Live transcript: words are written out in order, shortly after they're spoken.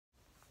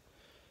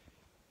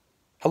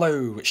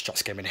Hello, it's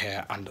Jax Gaming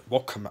here, and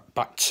welcome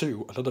back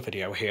to another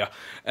video here.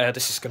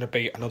 This is going to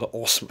be another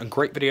awesome and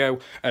great video.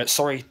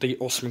 Sorry, the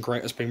awesome and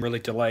great has been really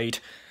delayed.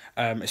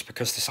 It's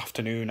because this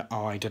afternoon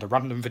I did a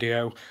random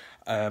video,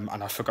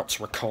 and I forgot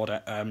to record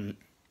it.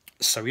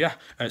 So yeah,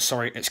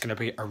 sorry, it's going to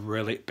be a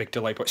really big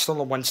delay, but it's still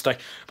on Wednesday,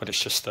 but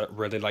it's just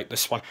really late,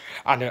 this one.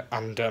 And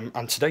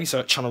today's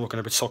channel we're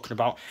going to be talking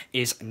about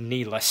is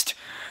Neilist.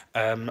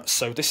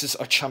 So this is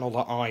a channel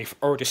that I've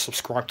already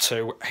subscribed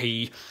to.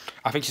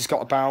 I think he's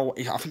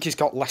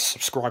got less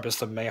subscribers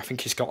than me. I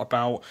think he's got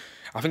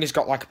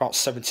like about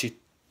 72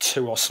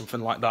 or something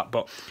like that.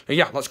 But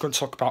yeah, let's go and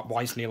talk about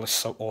why is Neilist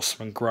so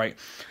awesome and great.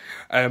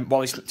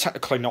 Well, he's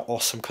technically not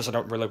awesome because I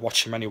don't really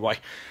watch him anyway.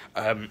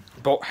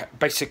 But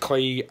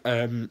basically,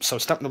 so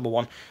step number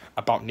one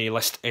about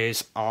Neilist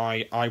is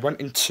I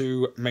went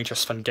into Major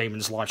Sven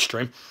Gaming's live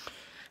stream.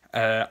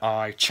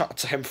 I chatted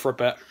to him for a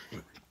bit,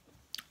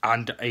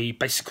 and he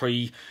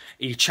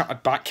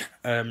chatted back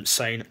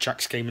saying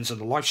Jax Gaming's in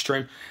the live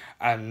stream,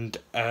 and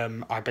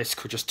I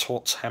basically just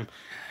talked to him.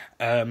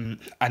 And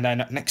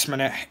then next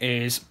minute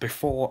is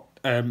before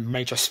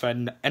Major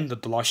Sven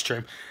ended the live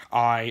stream,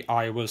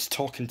 I was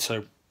talking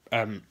to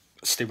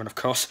Stephen, of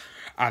course,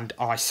 and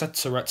I said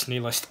to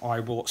Neilist, I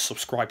will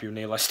subscribe you,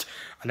 Neilist,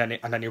 and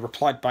then he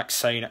replied back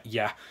saying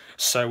yeah.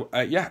 So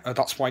yeah,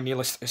 that's why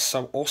Neilist is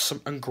so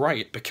awesome and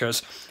great,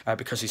 because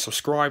he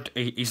subscribed.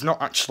 He's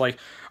not actually,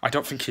 I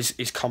don't think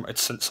he's commented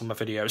since on my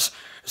videos,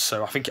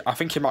 so I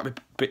think he might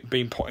be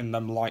been putting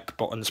them like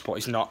buttons, but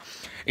he's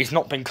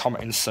not been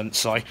commenting since.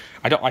 So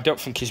I don't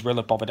think he's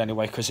really bothered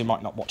anyway, because he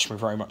might not watch me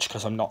very much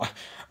because I'm not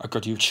a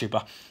good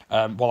YouTuber.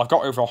 Well, I've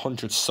got over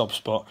 100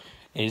 subs, but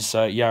he's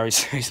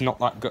not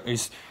that good.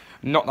 He's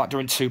not that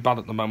doing too bad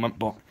at the moment,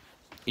 but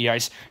yeah,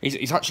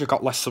 he's actually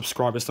got less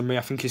subscribers than me.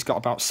 I think he's got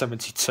about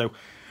 72,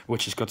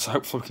 which is good. So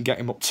hopefully we can get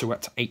him up to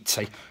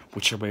 80,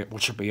 which will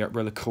be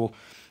really cool.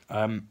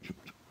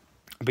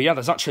 But yeah,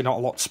 there's actually not a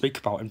lot to speak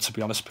about him, to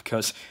be honest,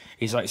 because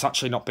he's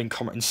actually not been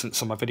commenting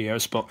since on my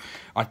videos. But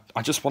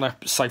I just want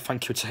to say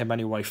thank you to him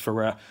anyway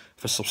for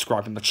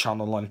subscribing the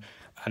channel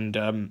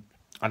and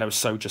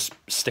also just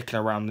sticking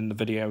around in the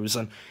videos.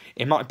 And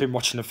he might have been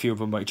watching a few of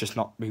them, but he just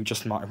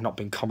might have not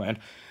been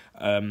commenting.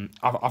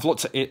 I've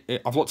looked at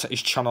it. I've looked at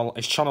his channel.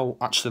 His channel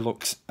actually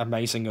looks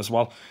amazing as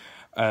well.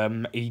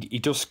 He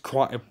does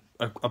quite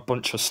a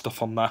bunch of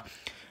stuff on there.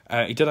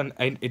 He did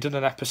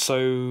an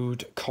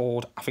episode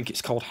called, I think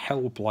it's called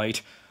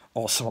Hellblade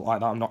or something like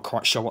that. I'm not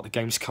quite sure what the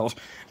game's called,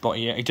 but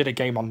he did a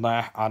game on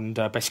there, and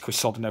basically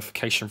saw the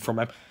notification from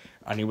him,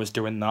 and he was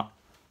doing that.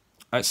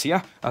 So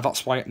yeah,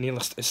 that's why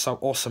Neilist is so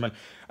awesome.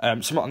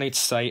 And so what I need to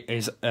say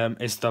is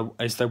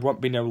there won't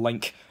be no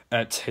link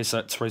to his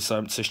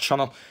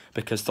channel,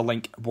 because the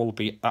link will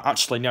be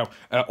actually no,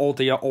 all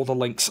the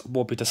links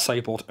will be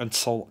disabled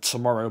until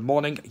tomorrow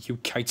morning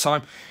UK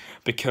time,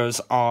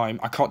 because I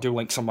can't do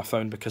links on my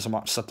phone, because I might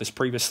have said this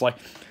previously.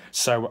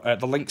 So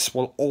the links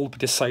will all be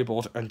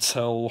disabled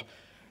until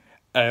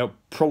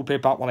probably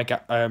about when I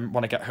get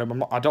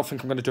home. I don't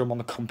think I'm going to do them on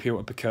the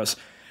computer, because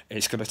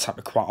it's going to take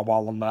me quite a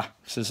while on there,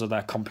 since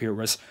their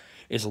computer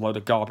is a load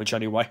of garbage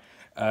anyway.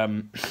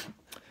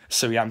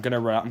 So yeah, I'm gonna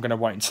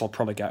wait until I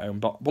probably get home,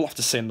 but we'll have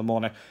to see in the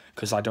morning,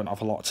 because I don't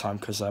have a lot of time,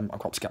 because I've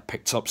got to get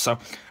picked up. So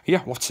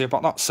yeah, we'll have to see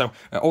about that. So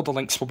all the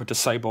links will be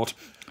disabled,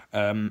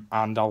 and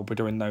I'll be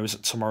doing those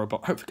tomorrow.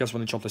 But hopefully you guys will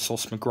enjoy this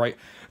awesome and great.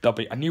 There'll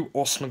be a new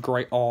awesome and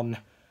great on.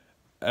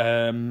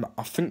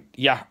 I think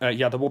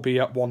there will be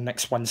one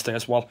next Wednesday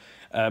as well,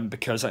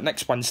 because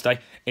next Wednesday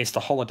is the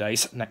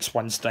holidays next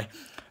Wednesday,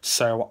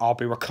 so I'll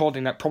be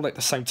recording it probably at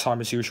the same time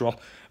as usual,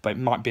 but it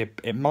might be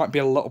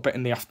a little bit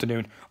in the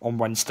afternoon on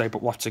Wednesday,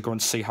 but we'll have to go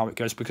and see how it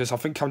goes, because I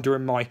think I'm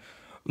doing my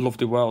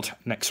Lovely World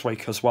next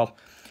week as well,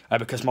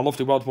 because my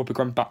Lovely World will be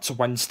going back to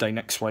Wednesday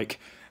next week,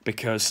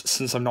 because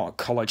since I'm not at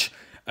college,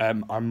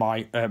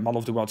 my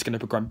Lovely World's going to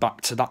be going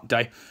back to that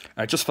day,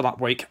 just for that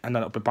week, and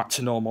then it'll be back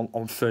to normal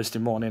on Thursday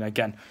morning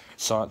again.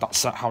 So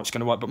that's how it's going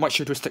to work. But make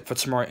sure to stick for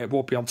tomorrow. It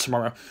will be on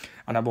tomorrow,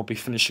 and I will be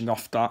finishing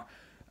off that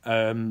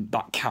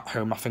cat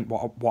home, I think,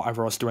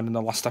 whatever I was doing in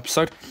the last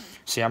episode.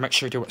 So yeah, make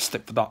sure you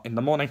stick for that in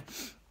the morning,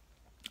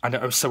 and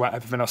also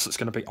everything else that's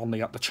going to be on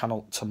the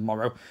channel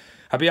tomorrow.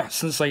 But yeah,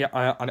 since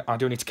I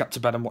do need to get to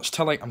bed and watch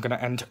telly, I'm going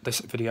to end this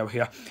video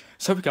here.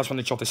 So if you guys want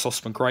to enjoy this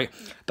awesome and great,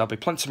 there'll be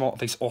plenty more of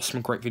these awesome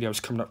and great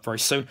videos coming up very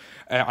soon.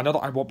 I know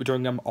that I won't be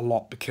doing them a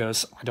lot,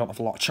 because I don't have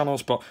a lot of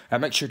channels, but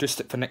make sure you do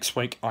stick for next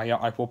week.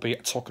 I will be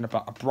talking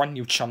about a brand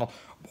new channel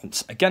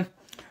once again,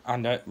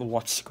 and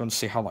let's go and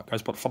see how that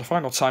goes. But for the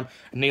final time,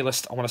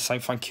 Neilist, I want to say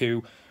thank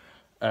you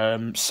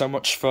so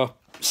much for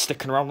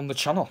sticking around on the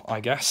channel, I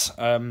guess.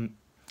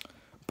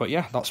 But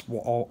yeah, that's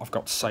all I've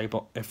got to say.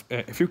 But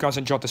if you guys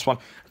enjoyed this one,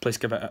 please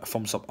give it a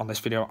thumbs up on this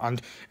video.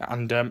 And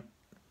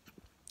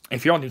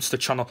if you're new to the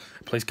channel,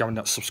 please go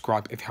and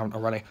subscribe if you haven't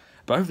already.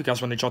 But I hope you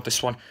guys really enjoyed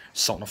this one.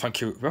 So thank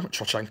you very much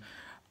for watching,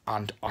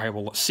 and I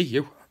will see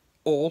you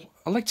all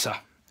later.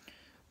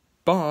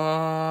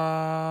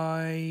 Bye.